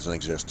map doesn't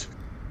exist.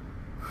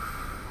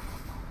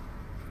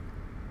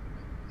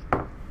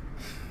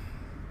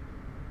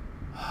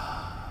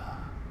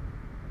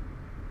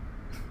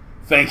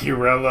 Thank you,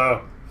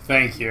 Rolo.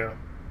 Thank you.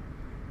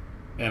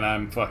 And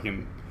I'm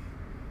fucking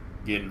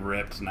getting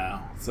ripped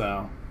now.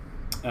 So,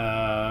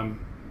 I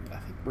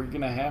think we're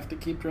gonna have to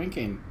keep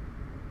drinking.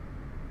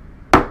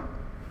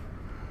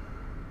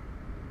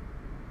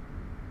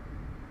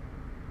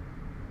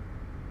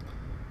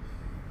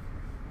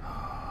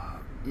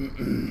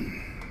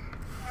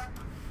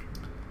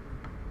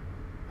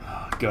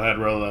 Go ahead,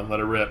 Rolo.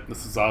 Let it rip.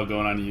 This is all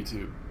going on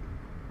YouTube.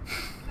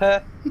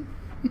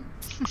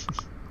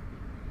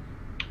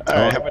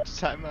 Alright, how much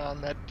time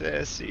on that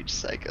siege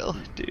cycle,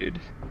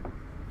 dude?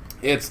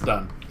 It's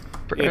done.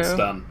 It's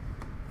done.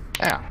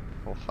 Yeah.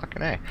 Well,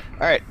 fucking A.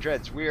 Alright,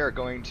 Dreads, we are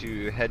going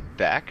to head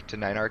back to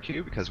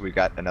 9RQ because we've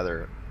got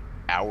another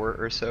hour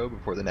or so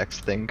before the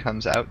next thing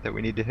comes out that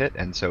we need to hit,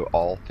 and so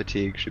all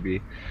fatigue should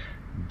be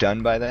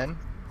done by then,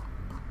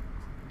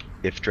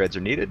 if Dreads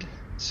are needed.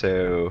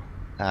 So,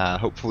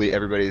 hopefully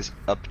everybody's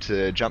up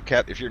to jump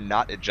cap. If you're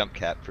not at jump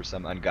cap for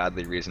some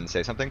ungodly reason,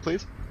 say something,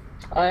 please.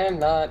 I am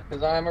not,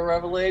 because I'm a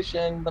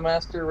revelation, the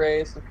master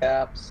race of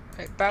caps.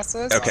 Alright,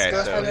 Basilisk, Okay,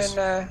 go so- ahead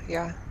and,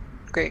 yeah.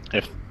 Great.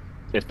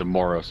 If the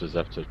Moros is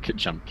up to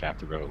jump cap,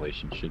 the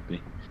Revelation should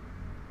be.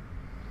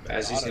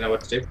 As you know what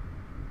to do.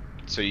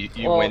 So you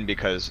Well- win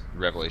because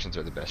Revelations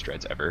are the best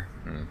Dreads ever.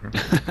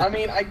 I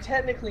mean, I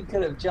technically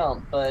could have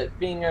jumped, but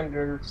being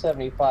under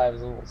 75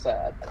 is a little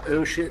sad.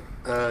 Oh shit.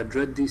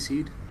 Dread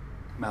DC'd.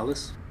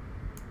 Malice.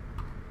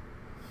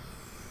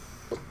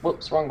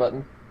 Whoops, wrong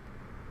button.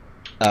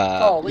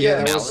 Oh, look yeah,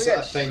 at, there look was at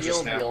a thing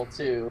just shield now. deal,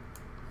 too.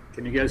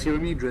 Can you guys hear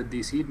me? Dread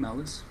DC'd.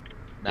 Malice.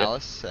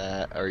 Malice,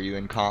 are you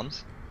in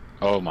comms?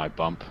 Oh my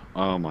bump.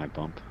 Oh my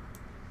bump.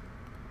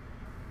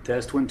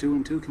 Test 1 2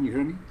 1 2. Can you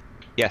hear me?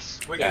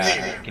 Yes. We can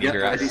hear you. Can you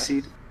hear ready us?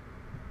 seed.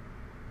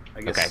 I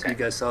guess you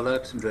guys saw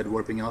that, Dread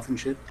warping off and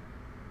shit?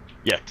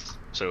 Yes.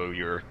 So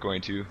you're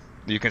going to...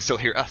 You can still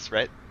hear us,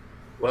 right?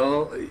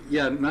 Well,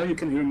 yeah, now you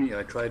can hear me.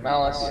 I tried...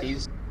 Malice,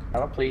 he's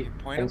out of fleet.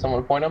 Can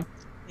someone point him?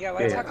 Yeah,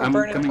 let's have I'm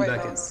burn and coming point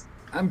back Malice.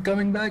 in. I'm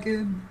coming back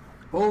in.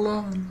 Hold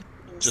on.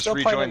 Just Still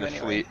point rejoin him the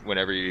anyway. fleet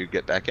whenever you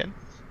get back in.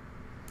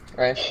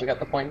 Alright, we got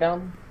the point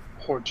down.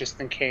 Or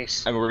just in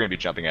case. I mean, we're going to be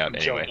jumping out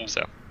anyway, Joking.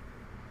 so...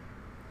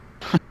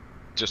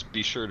 Just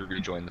be sure to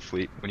rejoin the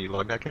fleet when you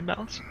log back in,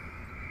 Malice.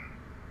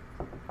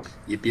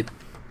 Yep, yep.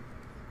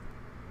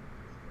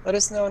 Let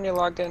us know when you're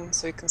logged in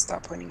so we can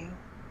stop pointing you.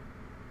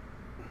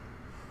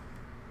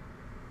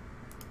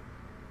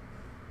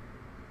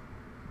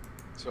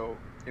 So,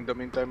 in the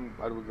meantime,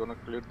 are we gonna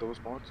clear those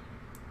mods?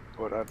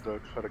 Or are the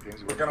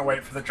Hurricanes We're gonna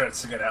wait for the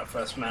dreads to get out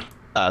first, man.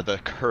 The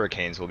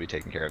Hurricanes will be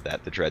taking care of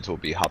that. The Dreads will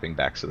be hopping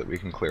back so that we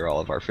can clear all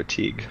of our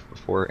fatigue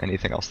before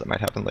anything else that might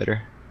happen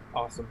later.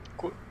 Awesome.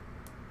 Cool.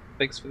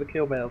 Thanks for the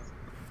kill mails.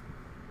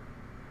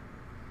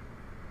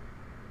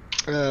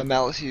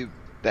 Malice, you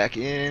back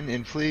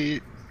in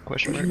fleet?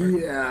 Question mark?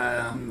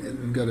 Yeah,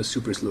 I've got a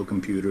super slow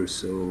computer,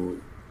 so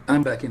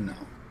I'm back in now.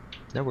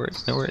 No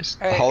worries, no worries.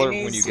 Alright, Holler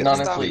Amy's when you get Not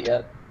to in the fleet fleet.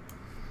 yet.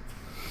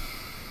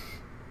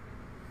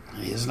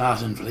 He's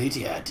not in fleet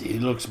yet. He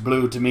looks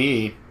blue to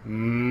me.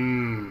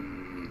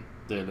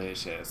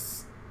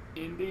 Delicious.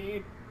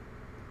 Indeed.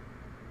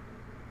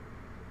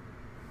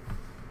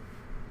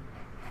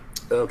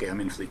 Okay, I'm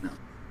in fleet now.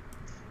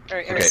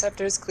 Alright,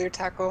 interceptors, clear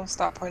tackle,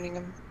 stop pointing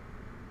him.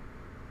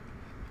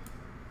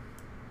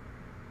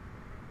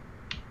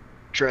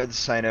 Dread's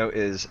Sino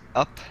is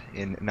up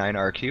in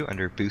 9RQ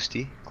under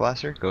Boosty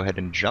Glasser. Go ahead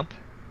and jump.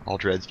 All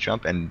Dreads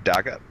jump and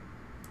dog up.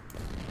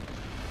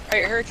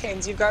 Alright,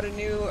 Hurricanes, you've got a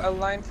new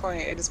align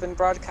point. It has been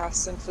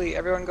broadcast in fleet.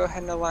 Everyone go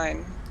ahead and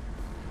align.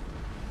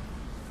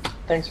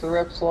 Thanks for the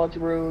reps, Lodge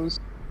Rose.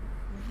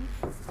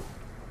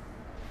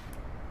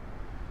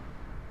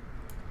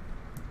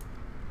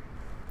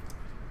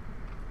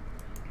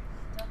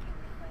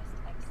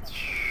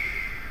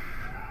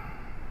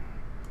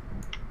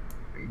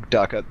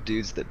 Dock up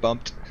dudes that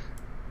bumped.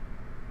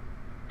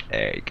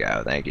 There you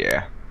go, thank you.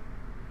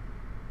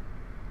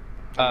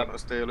 I'm gonna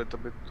stay a little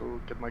bit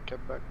to get my cap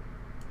back.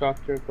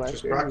 Dr. Just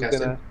Glasser, you're broadcasting.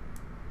 gonna...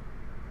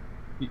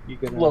 You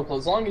gonna... Local,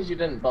 as long as you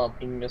didn't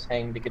bump, you can just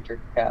hang to get your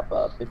cap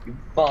up. If you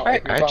bump,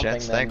 Alright. if you're Alright, bumping,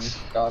 gents, then thanks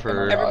dog for- and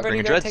dog. Everybody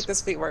bringing go dreads. take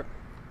this fleet warp.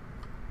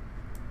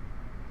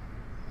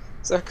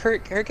 So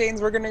Hurricanes,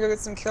 we're gonna go get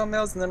some kill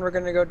mails and then we're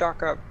gonna go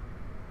dock up.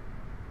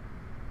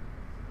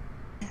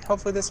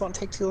 Hopefully this won't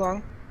take too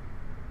long.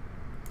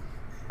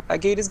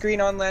 Gate is green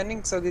on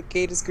landing, so the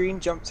gate is green,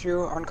 jump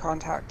through on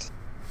contact.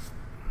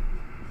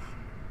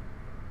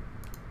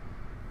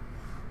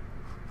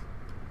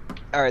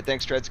 Alright,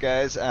 thanks Dreads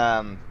guys.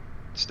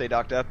 Stay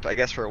docked up, I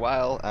guess, for a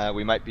while.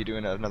 We might be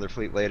doing another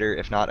fleet later.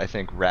 If not, I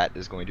think Rat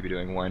is going to be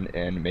doing one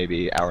in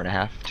maybe hour and a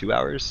half, 2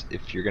 hours,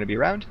 if you're going to be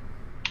around.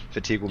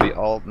 Fatigue will be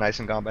all nice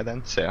and gone by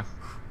then, so...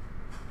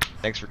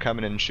 Thanks for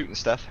coming and shooting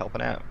stuff,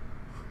 helping out.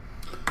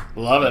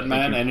 Love it,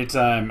 man.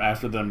 Anytime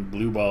after them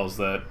blue balls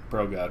that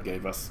Pro God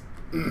gave us.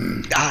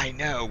 I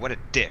know, what a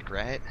dick,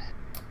 right?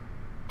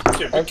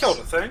 Dude, we killed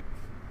a thing.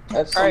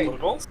 That's Alright,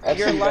 FC,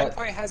 your line that,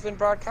 point has been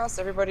broadcast.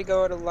 Everybody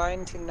go to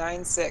line to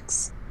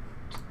 9-6.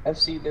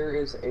 FC, there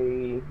is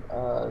a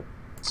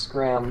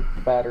scram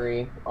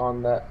battery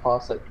on that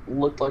faucet.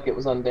 Looked like it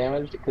was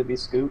undamaged. It could be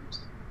scooped.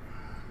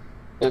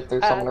 If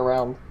there's someone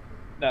around.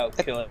 No,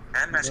 kill it.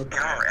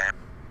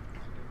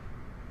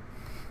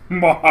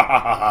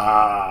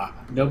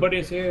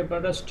 Nobody's here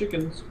but us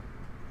chickens.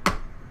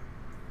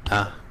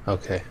 Ah,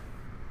 okay.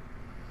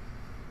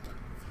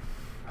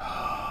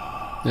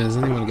 Has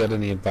anyone got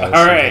any advice on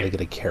how to get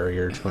a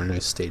carrier to a new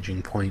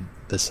staging point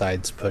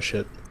besides push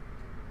it?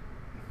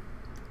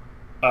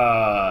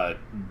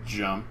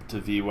 Jump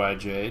to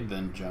VYJ,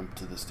 then jump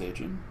to the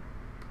staging.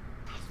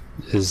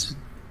 Is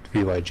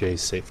VYJ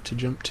safe to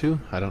jump to?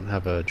 I don't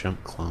have a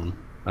jump clone.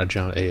 A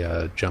jump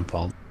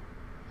alt.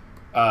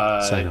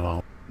 Sino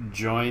alt.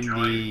 Join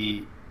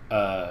the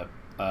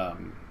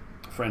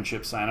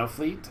Friendship Sino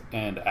fleet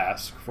and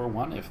ask for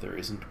one if there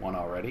isn't one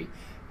already.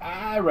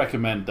 I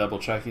recommend double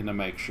checking to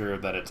make sure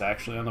that it's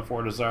actually on the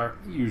Fortizar.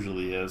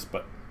 Usually is,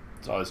 but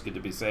it's always good to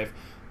be safe.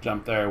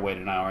 Jump there, wait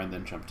an hour, and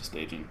then jump to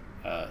staging.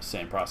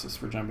 Same process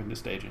for jumping to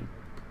staging.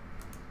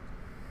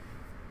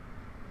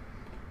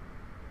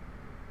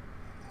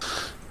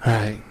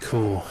 Alright,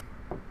 cool.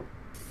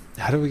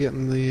 How do we get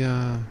in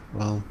the,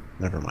 well,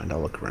 never mind,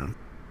 I'll look around.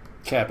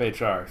 Cap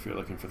HR if you're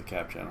looking for the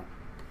Cap channel.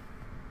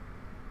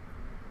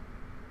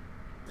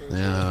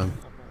 Yeah, I'm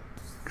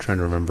trying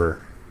to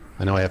remember.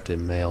 I know I have to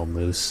mail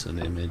Moose an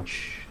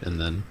image, and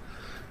then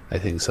I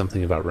think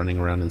something about running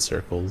around in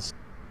circles.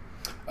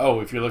 Oh,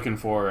 if you're looking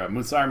for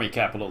Moose Army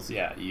capitals,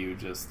 yeah, you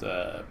just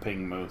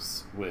ping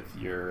Moose with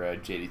your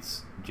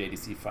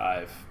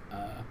JDC5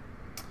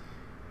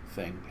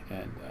 thing,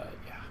 and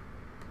yeah.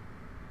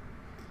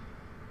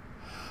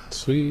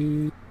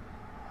 Sweet.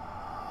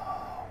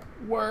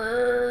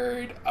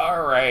 Word.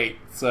 All right.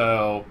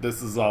 So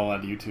this is all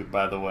on YouTube,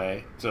 by the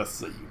way, just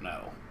so you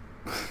know.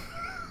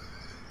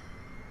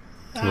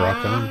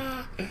 Rock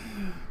on.